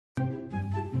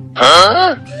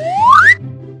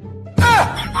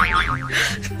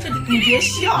你别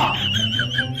笑。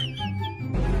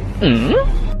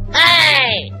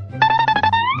哎，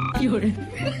有人。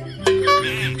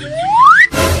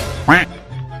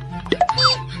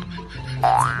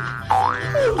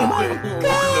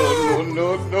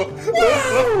No.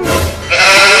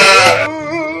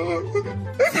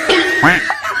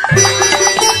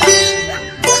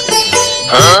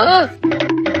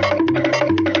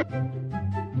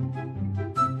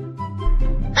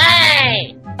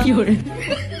哎，有人。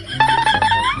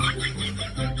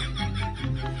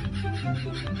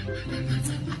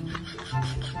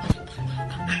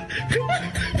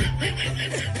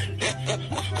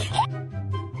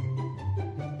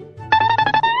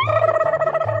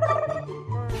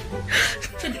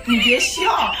你别笑。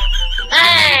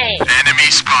哎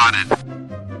Enemy spotted.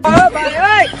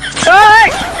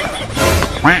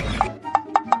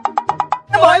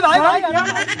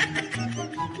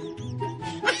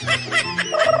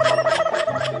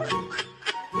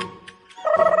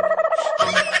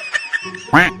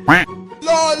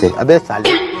 अबे साले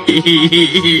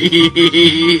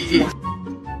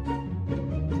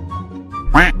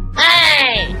哎，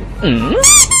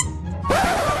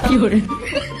有人。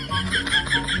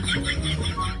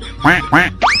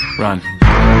Run.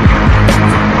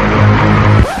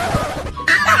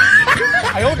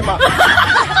 哎呦我的妈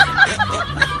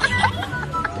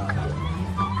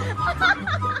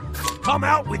Come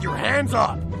out with your hands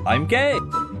up. I'm gay.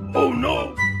 Oh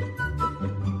no.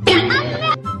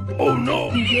 Oh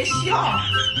no. 你别笑。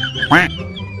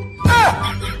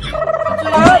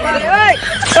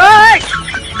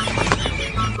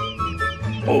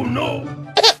Oh no.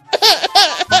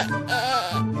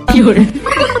 有人。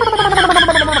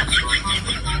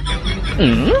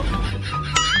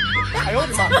哎呦我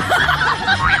的妈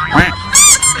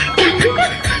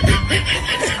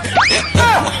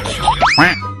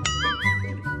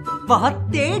बहुत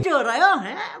तेज हो रहा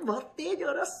है बहुत तेज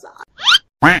हो रहा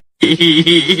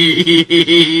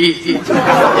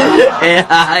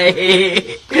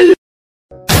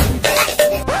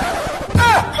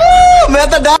मैं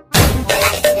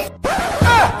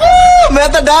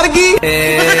तो डर गई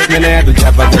मैंने दूजा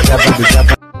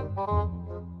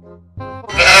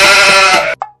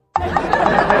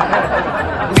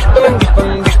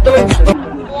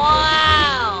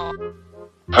wow，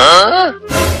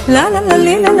 啦啦啦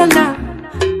哩啦啦啦，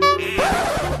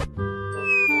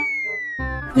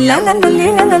啦啦啦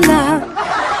哩啦啦啦。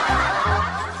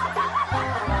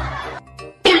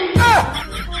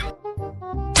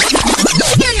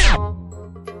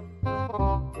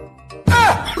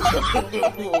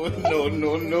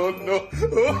No.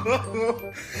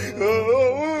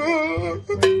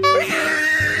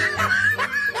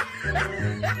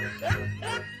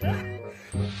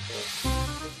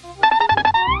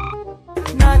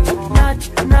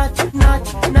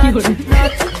 有人。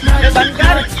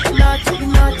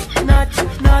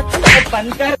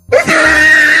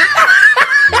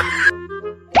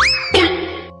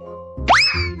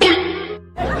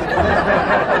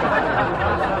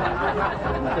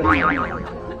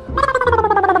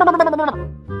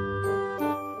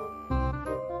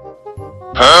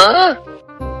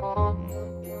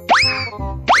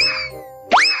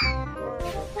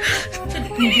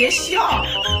你别笑。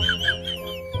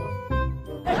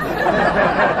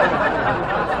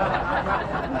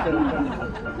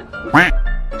哎，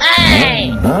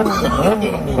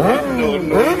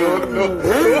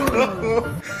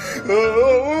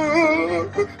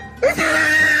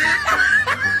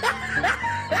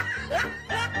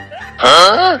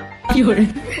 有人。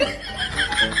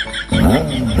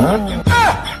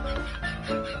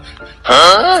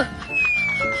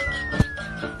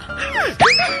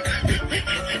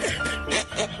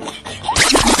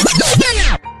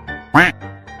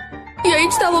यही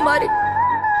था वो हमारे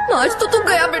आज तो तू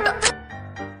गया बेटा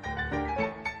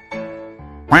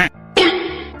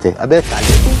अबे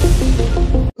साले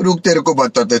रुक तेरे को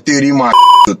बताते तेरी माँ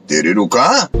तो तेरे रुका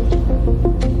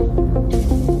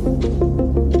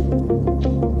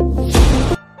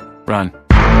Run.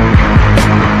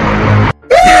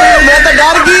 मैं तो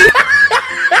डर गई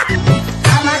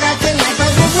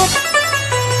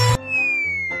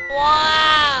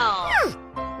wow，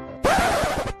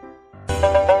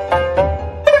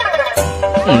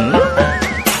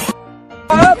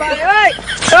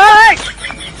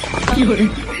 有人。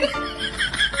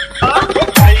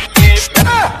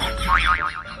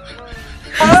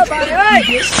你别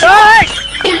笑。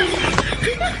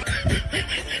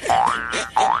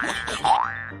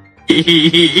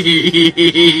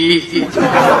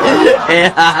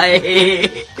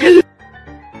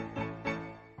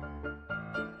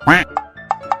哎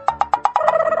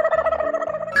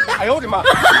呦我的妈！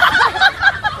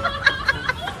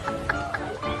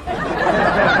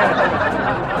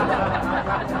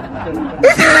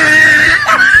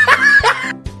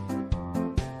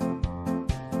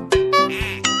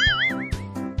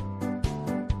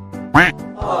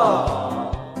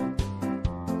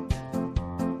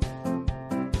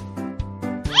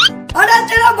 अरे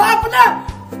तेरा बाप ने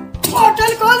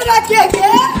होटल खोल रखी है क्या?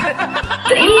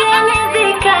 प्रिया ने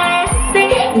देखा ऐसे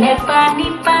मैं पानी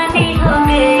पानी हो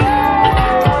गई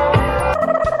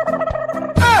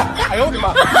哎呦我的妈！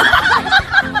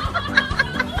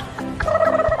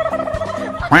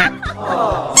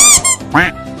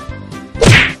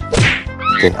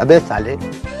 अबे साले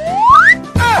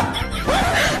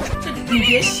你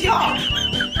别笑。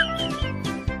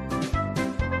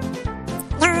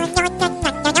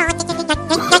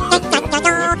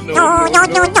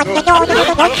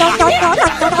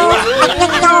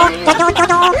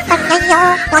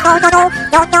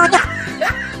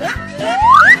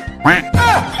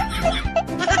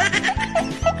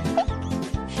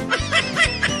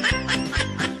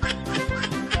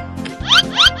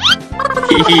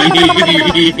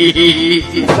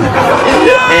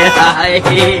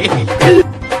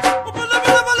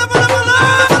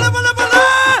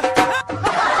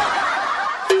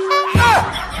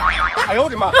 哎呦我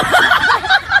的妈！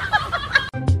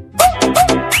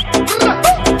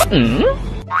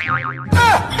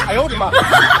哎呦我的妈！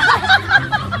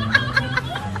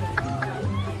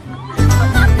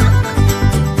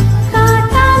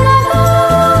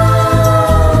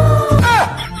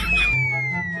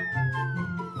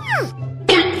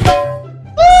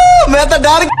 मैं तो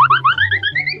डर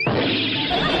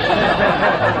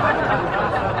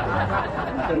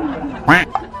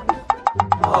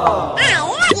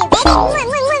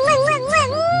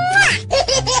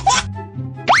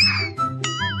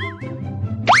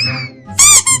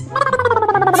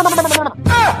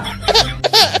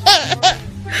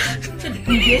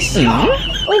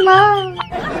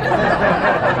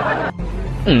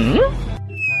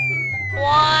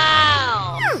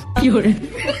Wow! 有人。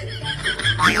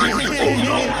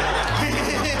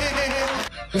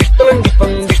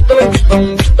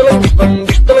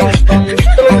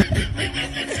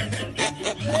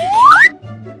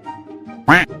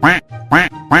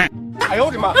 哎呦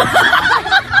我的妈！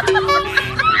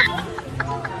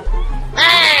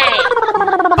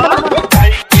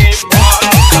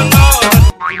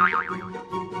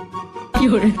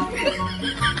 有人。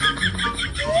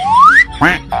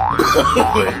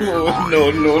 No,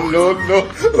 no, no, no.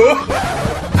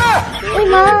 喂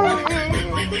妈，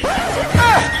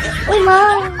喂妈，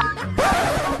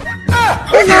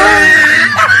喂妈。